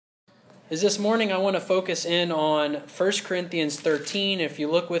is this morning I want to focus in on 1 Corinthians 13. If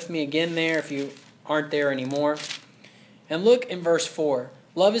you look with me again there, if you aren't there anymore. And look in verse 4.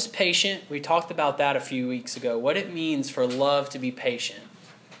 Love is patient. We talked about that a few weeks ago. What it means for love to be patient.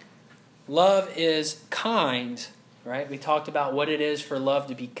 Love is kind, right? We talked about what it is for love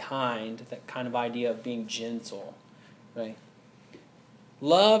to be kind, that kind of idea of being gentle, right?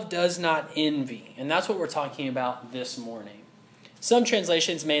 Love does not envy, and that's what we're talking about this morning. Some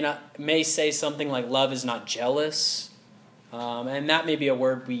translations may say something like love is not jealous, and that may be a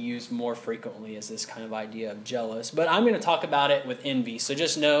word we use more frequently as this kind of idea of jealous. But I'm going to talk about it with envy. So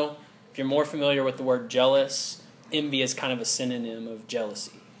just know, if you're more familiar with the word jealous, envy is kind of a synonym of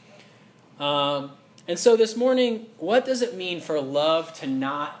jealousy. And so this morning, what does it mean for love to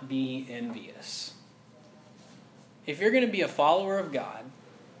not be envious? If you're going to be a follower of God,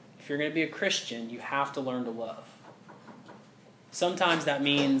 if you're going to be a Christian, you have to learn to love. Sometimes that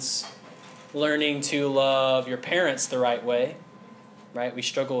means learning to love your parents the right way, right? We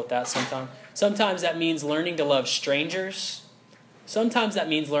struggle with that sometimes. Sometimes that means learning to love strangers. Sometimes that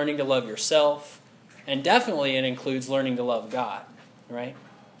means learning to love yourself. And definitely it includes learning to love God, right?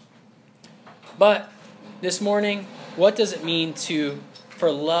 But this morning, what does it mean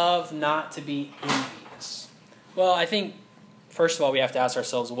for love not to be envious? Well, I think, first of all, we have to ask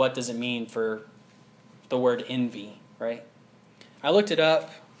ourselves, what does it mean for the word envy, right? I looked it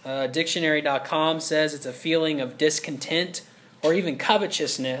up. Dictionary.com says it's a feeling of discontent or even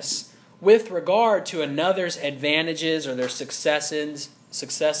covetousness with regard to another's advantages or their successes,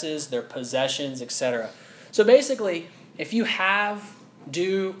 their possessions, etc. So basically, if you have,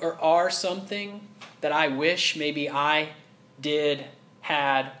 do, or are something that I wish maybe I did,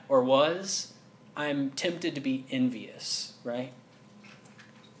 had, or was, I'm tempted to be envious, right?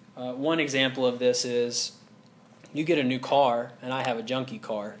 One example of this is you get a new car and I have a junky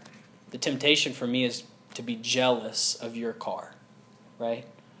car. The temptation for me is to be jealous of your car, right?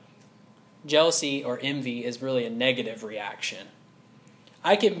 Jealousy or envy is really a negative reaction.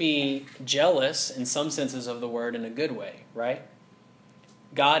 I can be jealous in some senses of the word in a good way, right?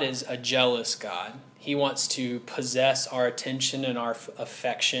 God is a jealous God. He wants to possess our attention and our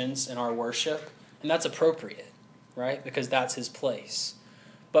affections and our worship, and that's appropriate, right? Because that's his place.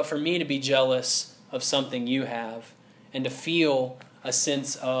 But for me to be jealous of something you have and to feel a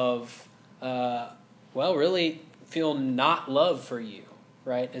sense of, really feel not love for you,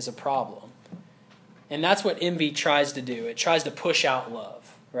 right, is a problem. And that's what envy tries to do. It tries to push out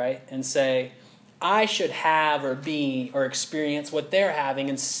love, right, and say, I should have or be or experience what they're having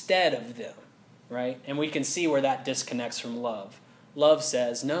instead of them, right? And we can see where that disconnects from love. Love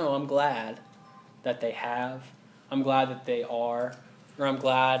says, no, I'm glad that they have. I'm glad that they are. Or I'm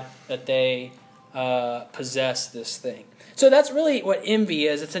glad that they possess this thing. So that's really what envy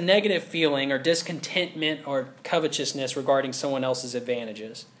is. It's a negative feeling or discontentment or covetousness regarding someone else's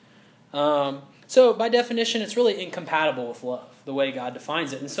advantages. So by definition, it's really incompatible with love, the way God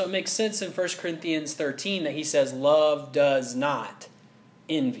defines it. And so it makes sense in 1 Corinthians 13 that he says, love does not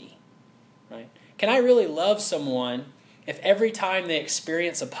envy. Right? Can I really love someone if every time they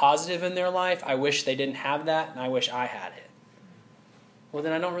experience a positive in their life, I wish they didn't have that and I wish I had it? Well,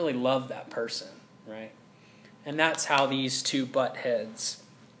 then I don't really love that person, right? And that's how these two butt heads.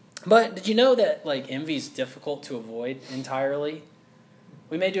 But did you know that envy is difficult to avoid entirely?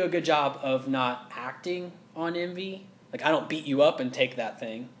 We may do a good job of not acting on envy. I don't beat you up and take that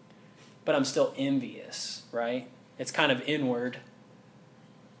thing, but I'm still envious, right? It's kind of inward.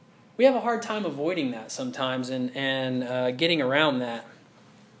 We have a hard time avoiding that sometimes and getting around that.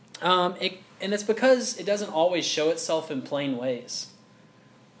 And it's because it doesn't always show itself in plain ways.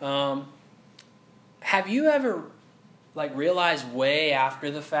 Have you ever realized way after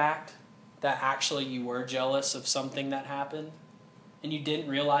the fact that actually you were jealous of something that happened and you didn't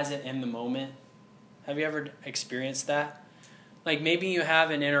realize it in the moment? Have you ever experienced that? Maybe you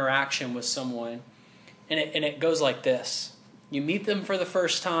have an interaction with someone and it goes like this. You meet them for the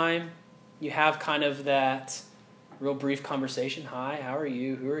first time. You have kind of that real brief conversation. Hi, how are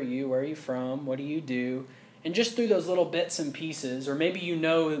you? Who are you? Where are you from? What do you do? And just through those little bits and pieces, or maybe you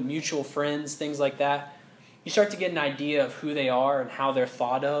know mutual friends, things like that, you start to get an idea of who they are and how they're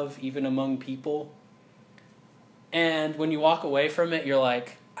thought of, even among people. And when you walk away from it, you're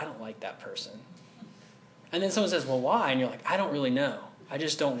like, I don't like that person. And then someone says, well, why? And you're like, I don't really know. I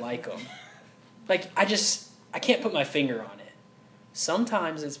just don't like them. I can't put my finger on it.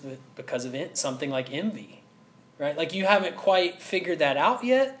 Sometimes it's because of something like envy, right? You haven't quite figured that out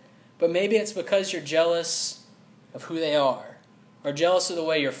yet, but maybe it's because you're jealous of who they are, or jealous of the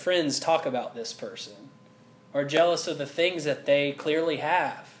way your friends talk about this person, or jealous of the things that they clearly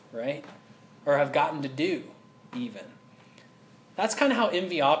have, right? Or have gotten to do, even. That's kind of how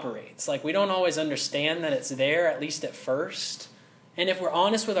envy operates. Like, we don't always understand that it's there, at least at first. And if we're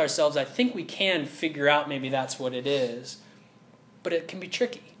honest with ourselves, I think we can figure out maybe that's what it is. But it can be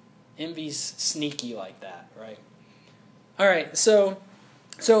tricky. Envy's sneaky like that, right? All right, so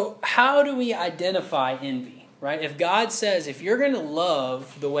how do we identify envy, right? If God says, if you're going to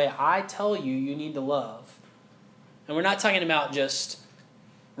love the way I tell you you need to love, and we're not talking about just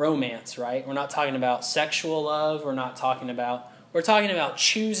romance, right? We're not talking about sexual love. We're talking about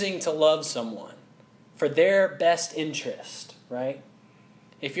choosing to love someone for their best interest, right?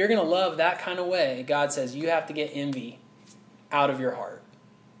 If you're going to love that kind of way, God says you have to get envy out of your heart.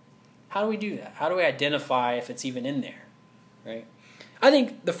 How do we do that? How do we identify if it's even in there, right? I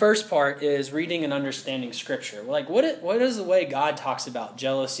think the first part is reading and understanding Scripture. Like, what is the way God talks about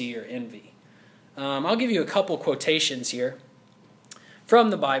jealousy or envy? I'll give you a couple quotations here from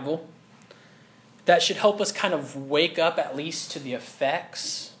the Bible that should help us kind of wake up at least to the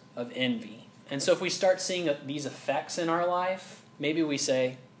effects of envy. And so if we start seeing these effects in our life, maybe we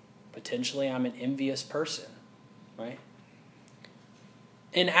say, potentially I'm an envious person, right?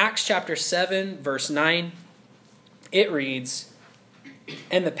 In Acts chapter 7, verse 9, it reads,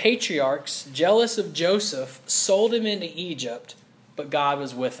 "And the patriarchs, jealous of Joseph, sold him into Egypt, but God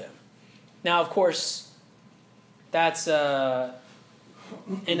was with him." Now, of course, that's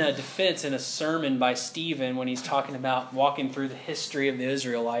in a defense in a sermon by Stephen when he's talking about walking through the history of the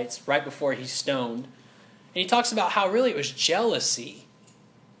Israelites right before he's stoned. And he talks about how really it was jealousy.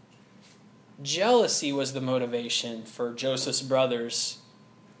 Jealousy was the motivation for Joseph's brothers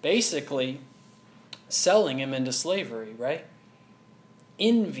basically selling him into slavery, right?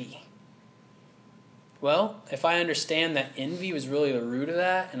 Envy. Well, if I understand that envy was really the root of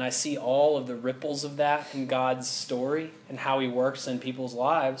that, and I see all of the ripples of that in God's story and how he works in people's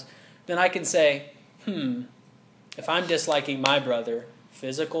lives, then I can say, if I'm disliking my brother,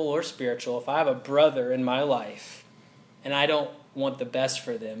 physical or spiritual, if I have a brother in my life and I don't want the best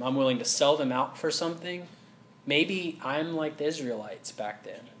for them, I'm willing to sell them out for something, maybe I'm like the Israelites back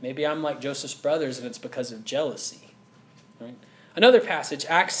then. Maybe I'm like Joseph's brothers and it's because of jealousy. Right? Another passage,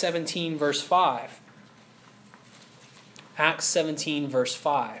 Acts 17, verse 5. Acts 17, verse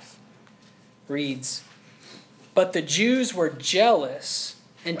 5 reads, "But the Jews were jealous,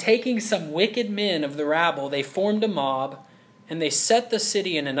 and taking some wicked men of the rabble, they formed a mob, and they set the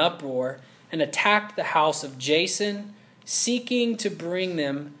city in an uproar, and attacked the house of Jason, seeking to bring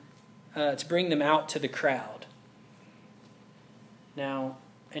them out to the crowd." Now,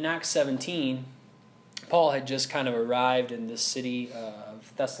 in Acts 17, Paul had just kind of arrived in this city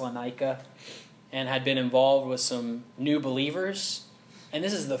of Thessalonica and had been involved with some new believers. And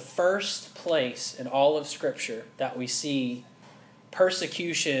this is the first place in all of Scripture that we see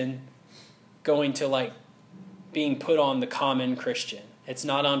persecution going to like being put on the common Christian. It's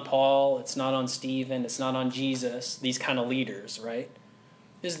not on Paul, it's not on Stephen, it's not on Jesus, these kind of leaders, right?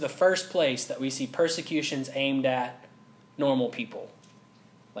 This is the first place that we see persecutions aimed at normal people,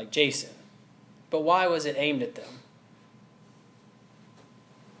 like Jason. But why was it aimed at them?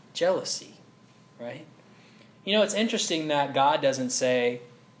 Jealousy, right? You know, it's interesting that God doesn't say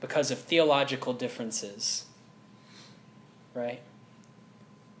because of theological differences, right?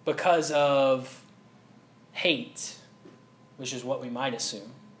 Because of hate, which is what we might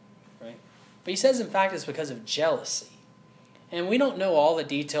assume, right? But he says, in fact, it's because of jealousy. And we don't know all the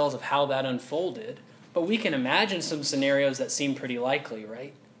details of how that unfolded, but we can imagine some scenarios that seem pretty likely,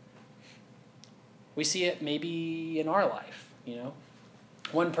 right? We see it maybe in our life, you know.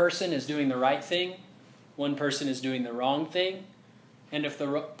 One person is doing the right thing, one person is doing the wrong thing, and if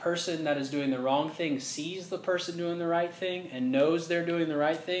the person that is doing the wrong thing sees the person doing the right thing and knows they're doing the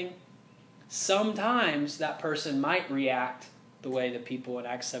right thing, sometimes that person might react the way the people in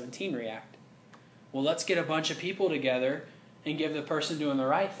Acts 17 react. Well, let's get a bunch of people together and give the person doing the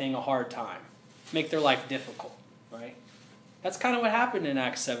right thing a hard time. Make their life difficult, right? That's kind of what happened in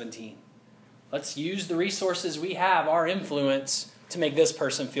Acts 17. Let's use the resources we have, our influence, to make this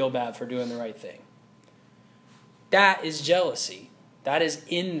person feel bad for doing the right thing. That is jealousy. That is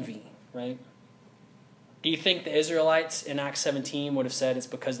envy, right? Do you think the Israelites in Acts 17 would have said it's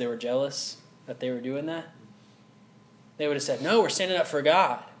because they were jealous that they were doing that? They would have said, no, we're standing up for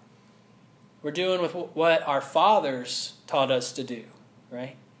God. We're doing with what our fathers taught us to do,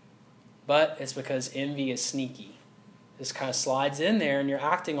 right? But it's because envy is sneaky. This kind of slides in there and you're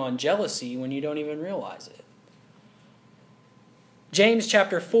acting on jealousy when you don't even realize it. James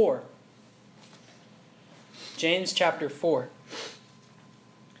chapter 4. James chapter 4.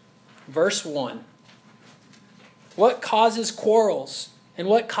 Verse 1. What causes quarrels And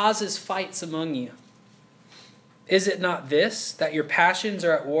what causes fights among you? Is it not this, that your passions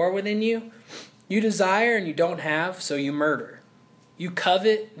are at war within you? You desire and you don't have, so you murder. You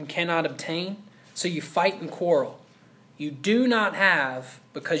covet and cannot obtain, so you fight and quarrel. You do not have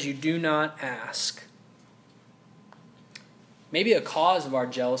because you do not ask. Maybe a cause of our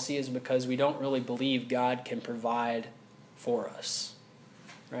jealousy is because we don't really believe God can provide for us,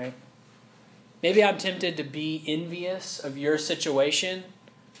 right? Maybe I'm tempted to be envious of your situation,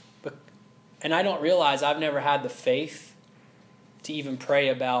 and I don't realize I've never had the faith to even pray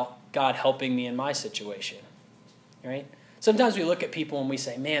about God helping me in my situation, right? Sometimes we look at people and we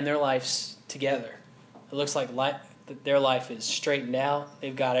say, man, their life's together. It looks like their life is straightened out.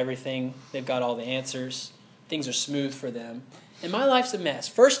 They've got everything. They've got all the answers. Things are smooth for them. And my life's a mess.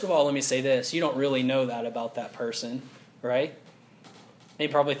 First of all, let me say this. You don't really know that about that person, right? They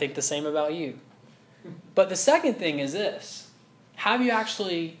probably think the same about you. But the second thing is this. Have you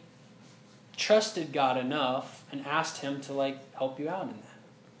actually trusted God enough and asked him to help you out in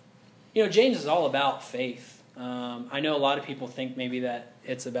that? James is all about faith. I know a lot of people think maybe that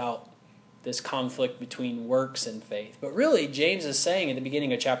it's about this conflict between works and faith. But really, James is saying at the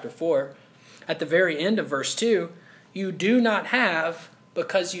beginning of chapter 4, at the very end of verse 2, you do not have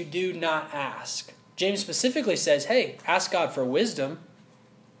because you do not ask. James specifically says, hey, ask God for wisdom.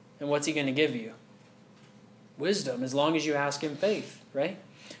 And what's he going to give you? Wisdom, as long as you ask in faith, right?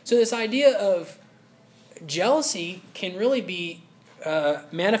 So this idea of jealousy can really be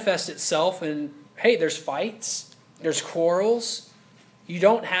manifest itself in, hey, there's fights, there's quarrels, you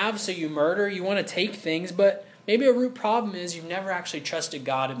don't have, so you murder, you want to take things, but maybe a root problem is you've never actually trusted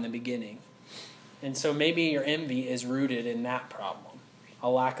God in the beginning. And so maybe your envy is rooted in that problem, a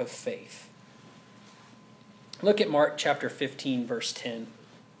lack of faith. Look at Mark chapter 15, verse 10.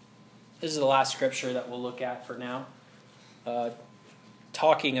 This is the last scripture that we'll look at for now.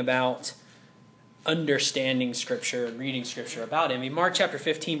 Talking about understanding Scripture and reading Scripture about envy. Mark chapter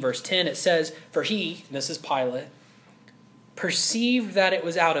 15, verse 10, it says, for he, and this is Pilate, perceived that it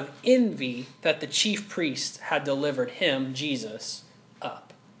was out of envy that the chief priests had delivered him, Jesus,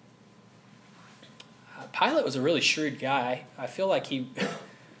 up. Pilate was a really shrewd guy. I feel like he,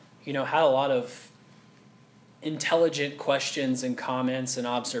 had a lot of intelligent questions and comments and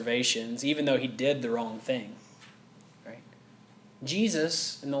observations, even though he did the wrong thing. Right?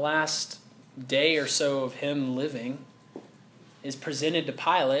 Jesus, in the last day or so of him living, is presented to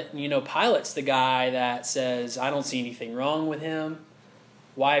Pilate. And Pilate's the guy that says, I don't see anything wrong with him.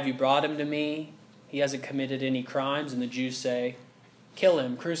 Why have you brought him to me? He hasn't committed any crimes. And the Jews say, kill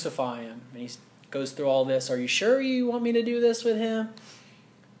him, crucify him. And he goes through all this. Are you sure you want me to do this with him?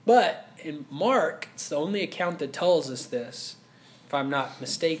 But in Mark, it's the only account that tells us this, if I'm not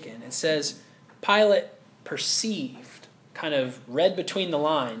mistaken. It says, Pilate perceived, kind of read between the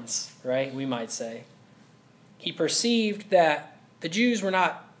lines, right, we might say. He perceived that the Jews were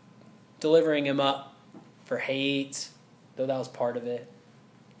not delivering him up for hate, though that was part of it,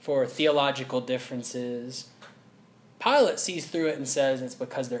 for theological differences. Pilate sees through it and says it's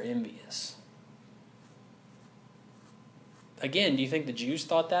because they're envious. Again, do you think the Jews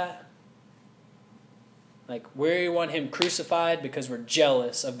thought that? We want him crucified because we're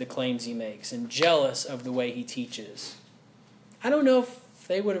jealous of the claims he makes and jealous of the way he teaches. I don't know if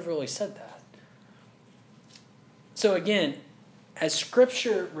they would have really said that. So again, as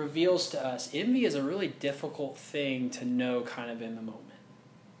Scripture reveals to us, envy is a really difficult thing to know kind of in the moment,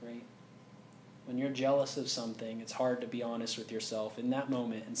 right? When you're jealous of something, it's hard to be honest with yourself in that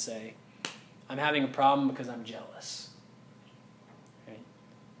moment and say, I'm having a problem because I'm jealous.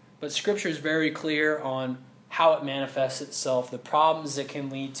 But Scripture is very clear on how it manifests itself, the problems it can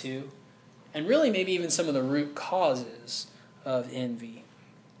lead to, and really maybe even some of the root causes of envy.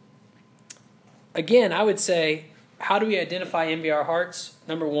 Again, I would say, how do we identify envy in our hearts?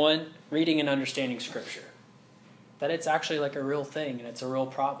 Number one, reading and understanding Scripture. That it's actually a real thing and it's a real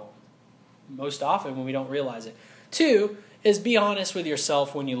problem. Most often when we don't realize it. Two, is be honest with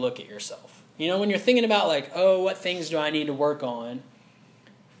yourself when you look at yourself. When you're thinking about what things do I need to work on?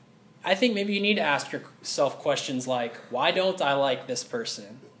 I think maybe you need to ask yourself questions like, why don't I like this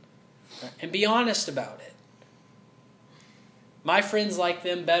person? And be honest about it. My friends like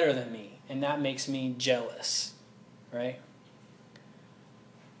them better than me, and that makes me jealous, right?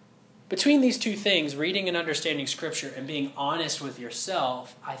 Between these two things, reading and understanding Scripture and being honest with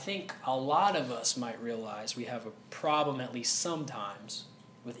yourself, I think a lot of us might realize we have a problem, at least sometimes,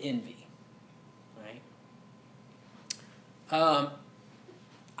 with envy, right?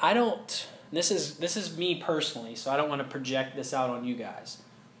 This is me personally, so I don't want to project this out on you guys.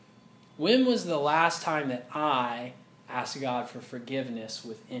 When was the last time that I ask God for forgiveness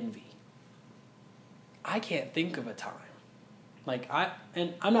with envy? I can't think of a time.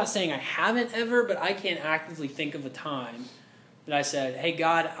 And I'm not saying I haven't ever, but I can't actively think of a time that I said, hey,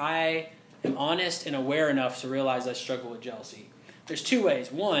 God, I am honest and aware enough to realize I struggle with jealousy. There's two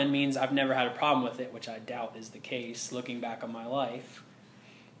ways. One means I've never had a problem with it, which I doubt is the case looking back on my life.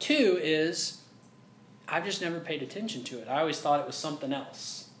 Two is I've just never paid attention to it. I always thought it was something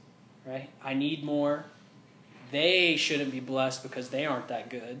else, right? I need more. They shouldn't be blessed because they aren't that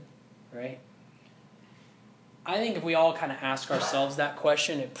good, right? I think if we all kind of ask ourselves that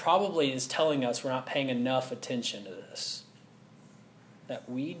question, it probably is telling us we're not paying enough attention to this. That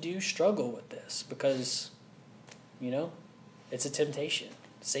we do struggle with this because, it's a temptation.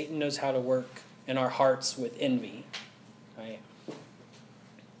 Satan knows how to work in our hearts with envy, right?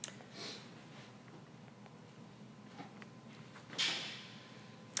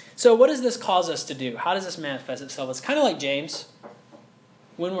 So what does this cause us to do? How does this manifest itself? It's kind of like James.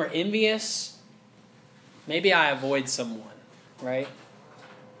 When we're envious, maybe I avoid someone, right?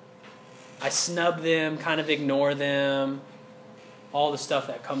 I snub them, kind of ignore them, all the stuff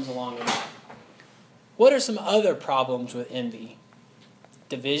that comes along with that. What are some other problems with envy?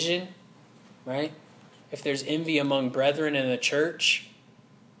 Division, right? If there's envy among brethren in the church,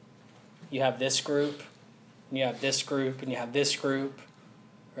 you have this group, and you have this group, and you have this group,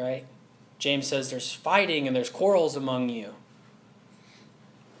 right? James says there's fighting and there's quarrels among you.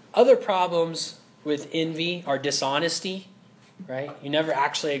 Other problems with envy are dishonesty, right? You never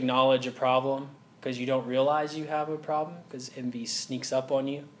actually acknowledge a problem because you don't realize you have a problem because envy sneaks up on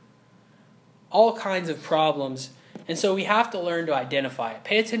you. All kinds of problems. And so we have to learn to identify it.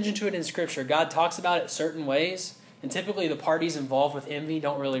 Pay attention to it in Scripture. God talks about it certain ways, and typically the parties involved with envy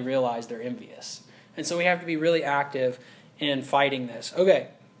don't really realize they're envious. And so we have to be really active in fighting this. Okay,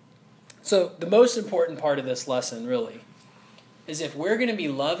 so the most important part of this lesson, really, is if we're going to be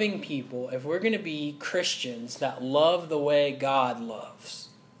loving people, if we're going to be Christians that love the way God loves,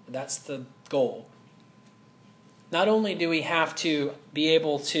 that's the goal. Not only do we have to be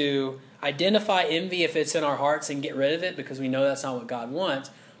able to identify envy if it's in our hearts and get rid of it because we know that's not what God wants,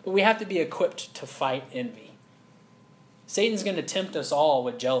 but we have to be equipped to fight envy. Satan's going to tempt us all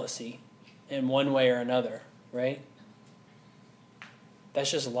with jealousy in one way or another, right? That's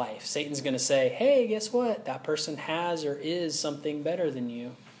just life. Satan's going to say, hey, guess what? That person has or is something better than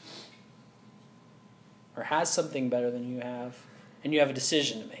you. Or has something better than you have. And you have a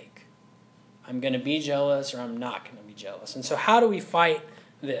decision to make. I'm going to be jealous or I'm not going to be jealous. And so how do we fight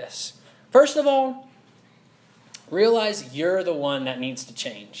this? First of all, realize you're the one that needs to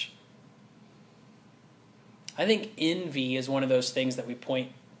change. I think envy is one of those things that we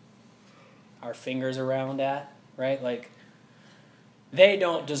point our fingers around at, right? Like, they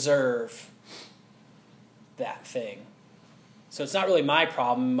don't deserve that thing. So it's not really my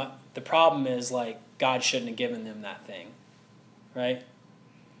problem. The problem is, God shouldn't have given them that thing, right?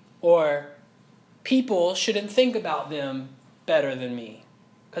 Or people shouldn't think about them better than me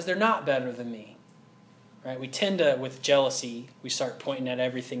because they're not better than me, right? We tend to, with jealousy, we start pointing at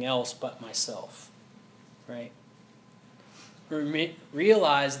everything else but myself, right?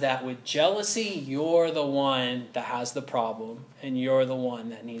 Realize that with jealousy, you're the one that has the problem and you're the one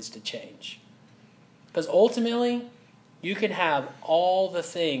that needs to change. Because ultimately, you can have all the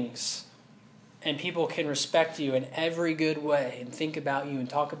things and people can respect you in every good way and think about you and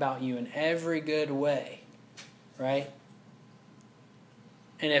talk about you in every good way, right?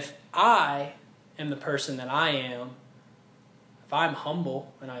 And if I am the person that I am, if I'm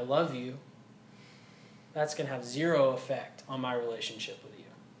humble and I love you, that's going to have zero effect on my relationship with you,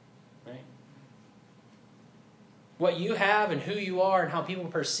 right? What you have and who you are and how people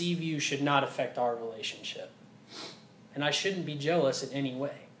perceive you should not affect our relationship. And I shouldn't be jealous in any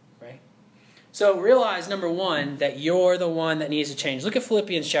way, right? So realize, number one, that you're the one that needs to change. Look at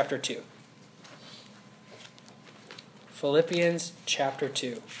Philippians chapter 2. Philippians chapter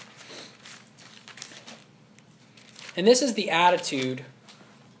 2. And this is the attitude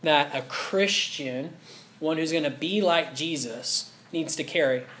that a Christian, one who's going to be like Jesus, needs to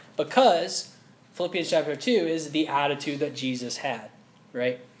carry, because Philippians chapter 2 is the attitude that Jesus had,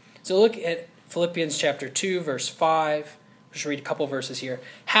 right? So look at Philippians chapter 2, verse 5. Just read a couple verses here.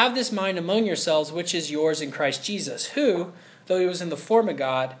 Have this mind among yourselves, which is yours in Christ Jesus, who, though he was in the form of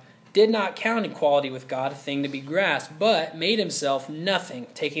God, did not count equality with God a thing to be grasped, but made himself nothing,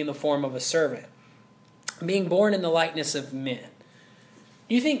 taking the form of a servant, being born in the likeness of men.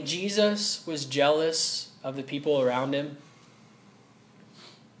 Do you think Jesus was jealous of the people around him?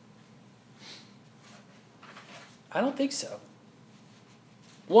 I don't think so.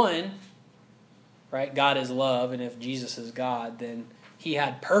 One, right? God is love, and if Jesus is God, then he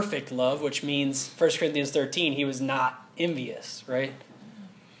had perfect love, which means 1 Corinthians 13, he was not envious, right?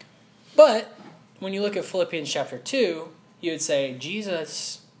 But when you look at Philippians chapter 2, you would say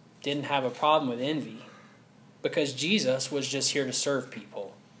Jesus didn't have a problem with envy because Jesus was just here to serve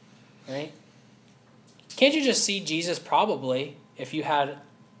people, right? Can't you just see Jesus probably, if you had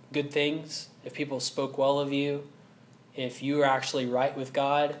good things, if people spoke well of you, if you were actually right with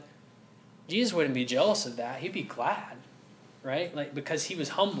God, Jesus wouldn't be jealous of that. He'd be glad, right? Like, because he was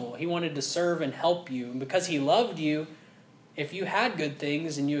humble. He wanted to serve and help you. And because he loved you, if you had good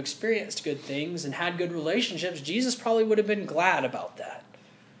things and you experienced good things and had good relationships, Jesus probably would have been glad about that.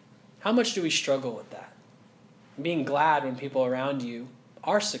 How much do we struggle with that? Being glad when people around you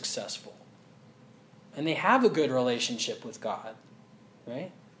are successful and they have a good relationship with God,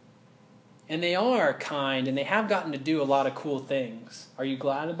 right? And they are kind and they have gotten to do a lot of cool things. Are you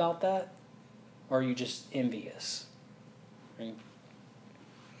glad about that? Or are you just envious? Right?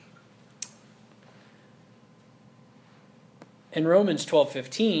 In Romans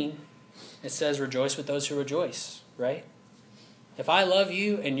 12:15, it says, rejoice with those who rejoice, right? If I love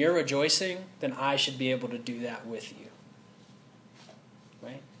you and you're rejoicing, then I should be able to do that with you.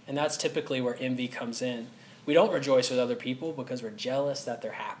 Right? And that's typically where envy comes in. We don't rejoice with other people because we're jealous that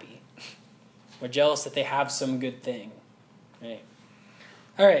they're happy. We're jealous that they have some good thing. Right?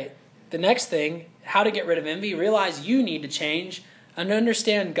 All right. The next thing, how to get rid of envy, realize you need to change and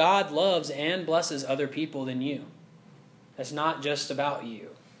understand God loves and blesses other people than you. It's not just about you,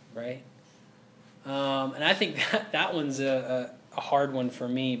 right? And I think that one's a hard one for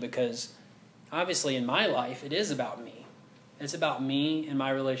me because obviously in my life it is about me. It's about me and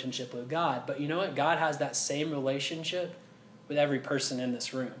my relationship with God. But you know what? God has that same relationship with every person in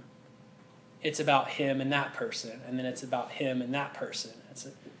this room. It's about him and that person, and then it's about him and that person. It's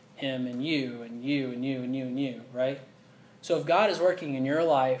him and you and you and you and you and you, right? So if God is working in your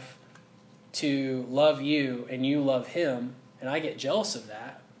life to love you and you love him, and I get jealous of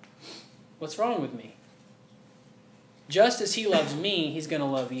that, what's wrong with me? Just as he loves me, he's going to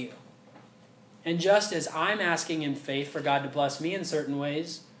love you. And just as I'm asking in faith for God to bless me in certain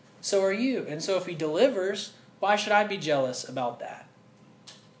ways, so are you. And so if he delivers, why should I be jealous about that?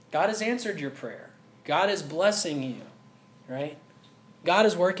 God has answered your prayer. God is blessing you, right? God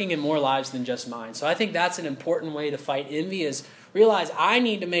is working in more lives than just mine. So I think that's an important way to fight envy is realize I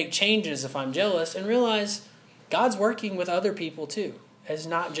need to make changes if I'm jealous and realize God's working with other people too. It's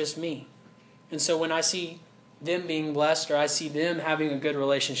not just me. And so when I see them being blessed or I see them having a good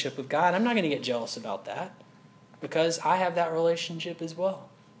relationship with God, I'm not going to get jealous about that because I have that relationship as well.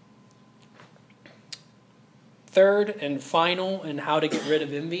 Third and final in how to get rid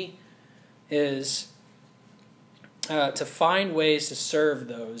of envy is to find ways to serve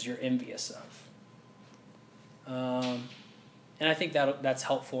those you're envious of. And I think that's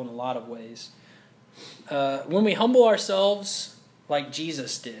helpful in a lot of ways. When we humble ourselves like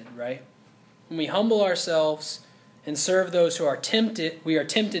Jesus did, right? When we humble ourselves and serve those who we are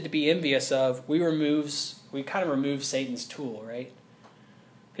tempted to be envious of, we kind of remove Satan's tool, right?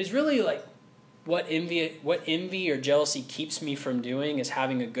 Because really, like, what envy or jealousy keeps me from doing is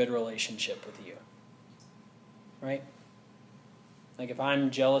having a good relationship with you, right? Like if I'm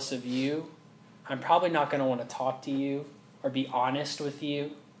jealous of you, I'm probably not going to want to talk to you or be honest with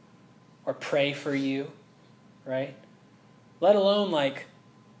you or pray for you, right? Let alone like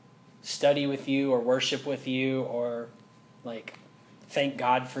study with you or worship with you or like thank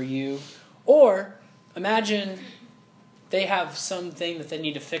God for you. Or imagine they have something that they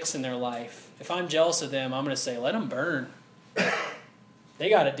need to fix in their life. If I'm jealous of them, I'm going to say, let them burn. They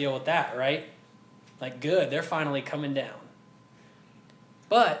got to deal with that, right? Like, good, they're finally coming down.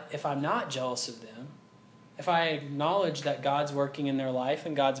 But if I'm not jealous of them, if I acknowledge that God's working in their life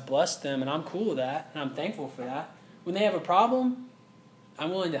and God's blessed them and I'm cool with that and I'm thankful for that, when they have a problem,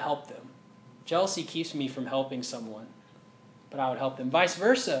 I'm willing to help them. Jealousy keeps me from helping someone, but I would help them. Vice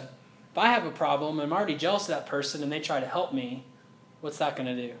versa. If I have a problem and I'm already jealous of that person and they try to help me, what's that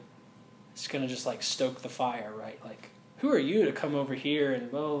going to do? It's going to just like stoke the fire, right? Like, who are you to come over here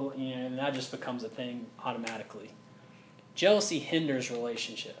and, well, you know, and that just becomes a thing automatically. Jealousy hinders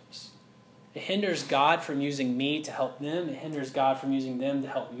relationships. It hinders God from using me to help them. It hinders God from using them to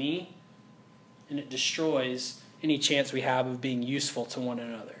help me. And it destroys any chance we have of being useful to one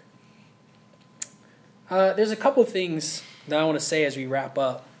another. There's a couple of things that I want to say as we wrap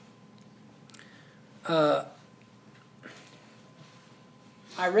up.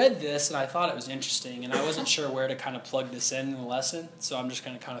 I read this and I thought it was interesting, and I wasn't sure where to kind of plug this in the lesson, so I'm just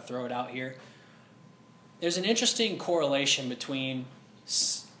going to kind of throw it out here. There's an interesting correlation between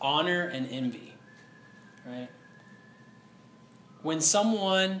honor and envy. right? When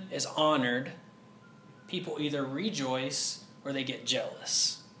someone is honored, people either rejoice or they get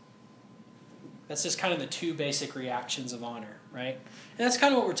jealous. That's just kind of the two basic reactions of honor, right? And that's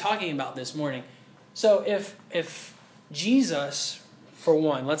kind of what we're talking about this morning. So if Jesus, for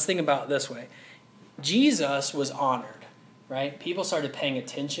one, let's think about it this way. Jesus was honored, right? People started paying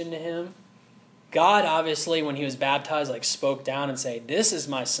attention to him. God, obviously, when he was baptized, spoke down and said, "This is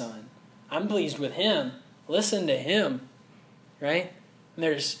my son. I'm pleased with him. Listen to him," right? And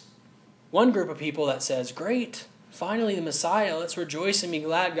there's one group of people that says, "Great, finally the Messiah. Let's rejoice and be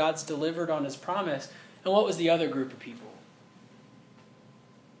glad God's delivered on his promise." And what was the other group of people?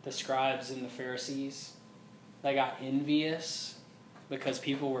 The scribes and the Pharisees. They got envious because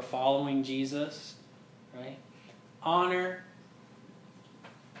people were following Jesus, right? Honor.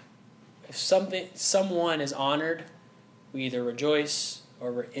 If someone is honored, we either rejoice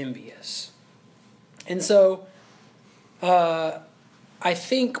or we're envious. And so, I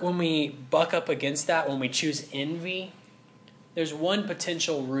think when we buck up against that, when we choose envy, there's one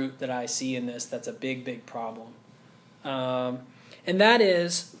potential root that I see in this that's a big, big problem. And that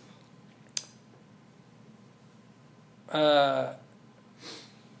is, I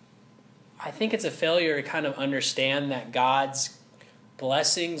think it's a failure to kind of understand that God's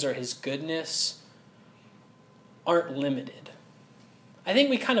blessings or his goodness aren't limited. I think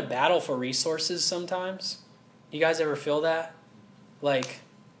we kind of battle for resources sometimes. You guys ever feel that?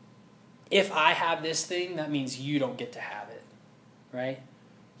 If I have this thing, that means you don't get to have it, right?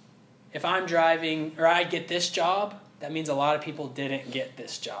 If I'm driving or I get this job, that means a lot of people didn't get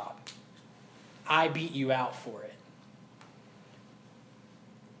this job. I beat you out for it.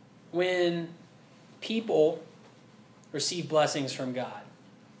 When people receive blessings from God,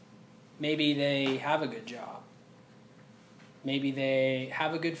 maybe they have a good job. Maybe they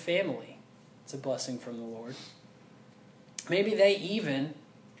have a good family. It's a blessing from the Lord. Maybe they even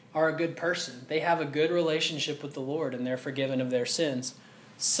are a good person. They have a good relationship with the Lord and they're forgiven of their sins.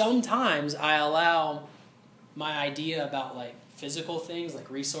 Sometimes I allow my idea about physical things, like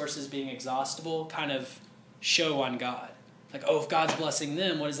resources being exhaustible, kind of show on God. If God's blessing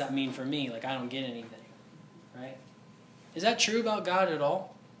them, what does that mean for me? I don't get anything, right? Is that true about God at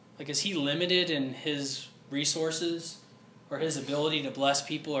all? Is he limited in his resources or his ability to bless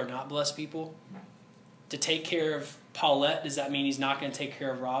people or not bless people? To take care of Paulette, does that mean he's not going to take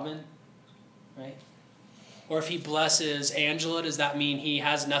care of Robin? Right? Or if he blesses Angela, does that mean he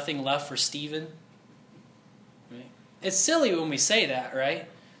has nothing left for Stephen? Right? It's silly when we say that, right?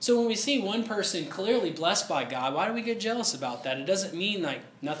 So when we see one person clearly blessed by God, why do we get jealous about that? It doesn't mean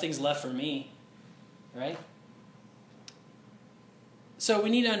nothing's left for me, right? So we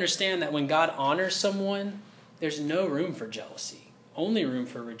need to understand that when God honors someone, there's no room for jealousy, only room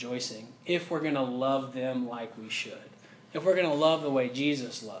for rejoicing if we're going to love them like we should. If we're going to love the way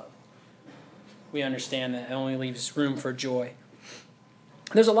Jesus loved, we understand that it only leaves room for joy.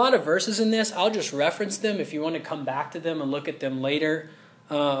 There's a lot of verses in this. I'll just reference them if you want to come back to them and look at them later.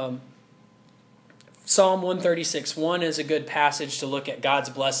 Psalm 136:1 is a good passage to look at God's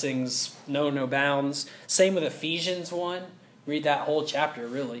blessings, no bounds. Same with Ephesians 1. Read that whole chapter,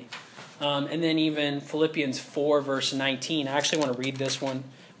 really. And then even Philippians 4, verse 19. I actually want to read this one.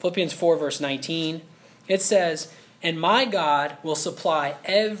 Philippians 4, verse 19. It says, "And my God will supply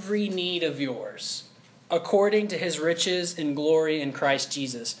every need of yours, according to his riches and glory in Christ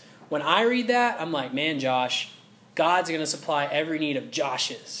Jesus." When I read that, I'm like, man, Josh, God's going to supply every need of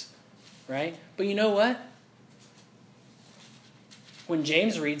Josh's, right? But you know what? When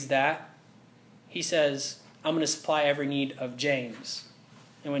James reads that, he says, I'm going to supply every need of James.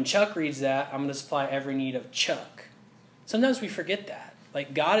 And when Chuck reads that, I'm going to supply every need of Chuck. Sometimes we forget that.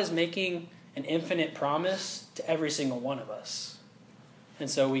 God is making an infinite promise to every single one of us. And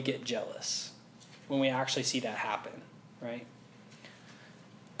so we get jealous when we actually see that happen, right?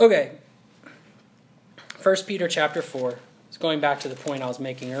 Okay. 1 Peter chapter 4. It's going back to the point I was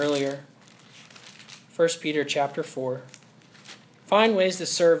making earlier. 1 Peter chapter 4. Find ways to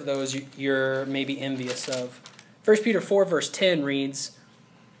serve those you're maybe envious of. 1 Peter 4 verse 10 reads,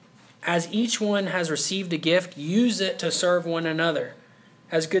 "As each one has received a gift, use it to serve one another,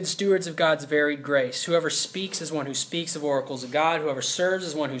 as good stewards of God's varied grace. Whoever speaks is one who speaks of oracles of God. Whoever serves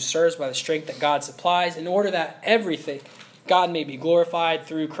is one who serves by the strength that God supplies, in order that everything God may be glorified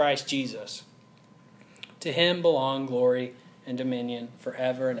through Christ Jesus. To him belong glory and dominion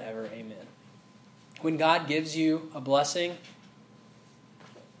forever and ever. Amen." When God gives you a blessing,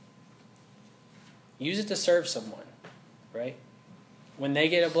 use it to serve someone, right? When they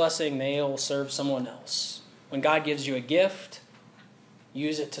get a blessing, they'll serve someone else. When God gives you a gift,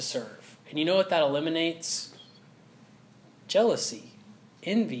 use it to serve. And you know what that eliminates? Jealousy,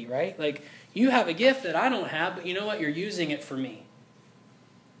 envy, right? Like, you have a gift that I don't have, but you know what? You're using it for me.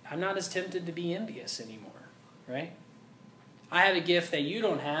 I'm not as tempted to be envious anymore, right? I have a gift that you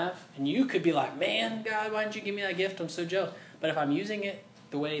don't have, and you could be like, man, God, why didn't you give me that gift? I'm so jealous. But if I'm using it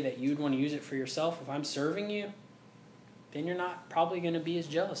the way that you'd want to use it for yourself, if I'm serving you, then you're not probably going to be as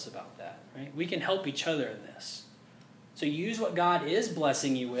jealous about that, right? We can help each other in this. So use what God is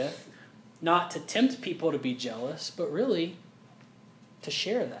blessing you with, not to tempt people to be jealous, but really to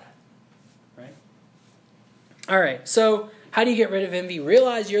share that, right? All right, so how do you get rid of envy?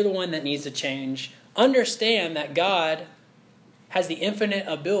 Realize you're the one that needs to change. Understand that God has the infinite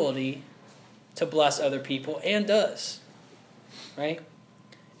ability to bless other people and does, right?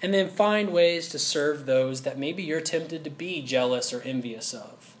 And then find ways to serve those that maybe you're tempted to be jealous or envious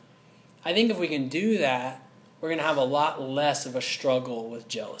of. I think if we can do that, we're going to have a lot less of a struggle with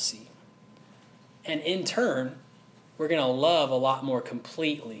jealousy. And in turn, we're going to love a lot more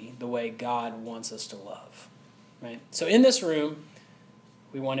completely the way God wants us to love, right? So in this room,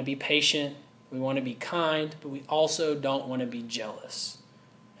 we want to be patient, we want to be kind, but we also don't want to be jealous.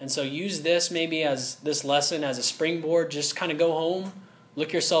 And so use this maybe as this lesson as a springboard. Just kind of go home,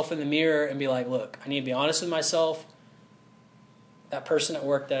 look yourself in the mirror and be like, look, I need to be honest with myself. That person at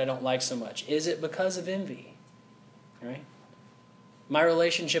work that I don't like so much, is it because of envy? Right? My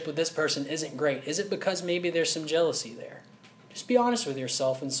relationship with this person isn't great. Is it because maybe there's some jealousy there? Just be honest with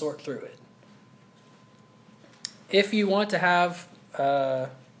yourself and sort through it. If you want to have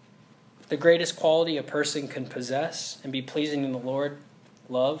the greatest quality a person can possess and be pleasing in the Lord,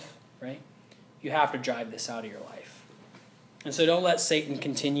 love, right? You have to drive this out of your life. And so don't let Satan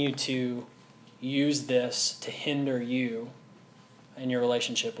continue to use this to hinder you in your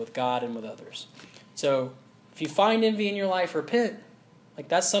relationship with God and with others. So if you find envy in your life, repent. Like,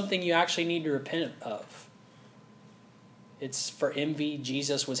 that's something you actually need to repent of. It's for envy,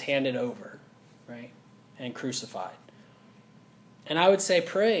 Jesus was handed over, right? And crucified. And I would say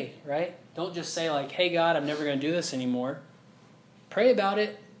pray, right? Don't just say like, hey God, I'm never going to do this anymore. Pray about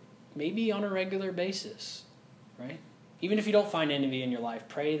it, maybe on a regular basis, right? Even if you don't find envy in your life,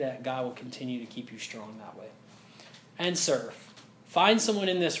 pray that God will continue to keep you strong that way. And serve. Find someone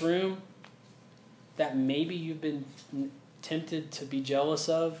in this room that maybe you've been tempted to be jealous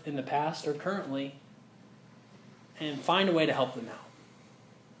of in the past or currently, and find a way to help them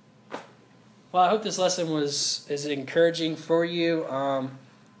out. Well, I hope this lesson is encouraging for you.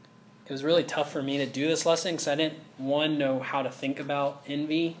 It was really tough for me to do this lesson because I didn't, one, know how to think about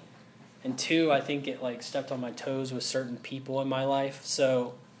envy, and two, I think it stepped on my toes with certain people in my life.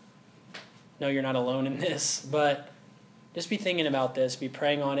 So, no, you're not alone in this, but just be thinking about this, be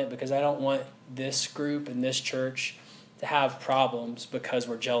praying on it, because I don't want this group and this church to have problems because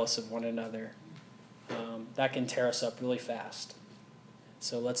we're jealous of one another. That can tear us up really fast.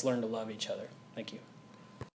 So let's learn to love each other. Thank you.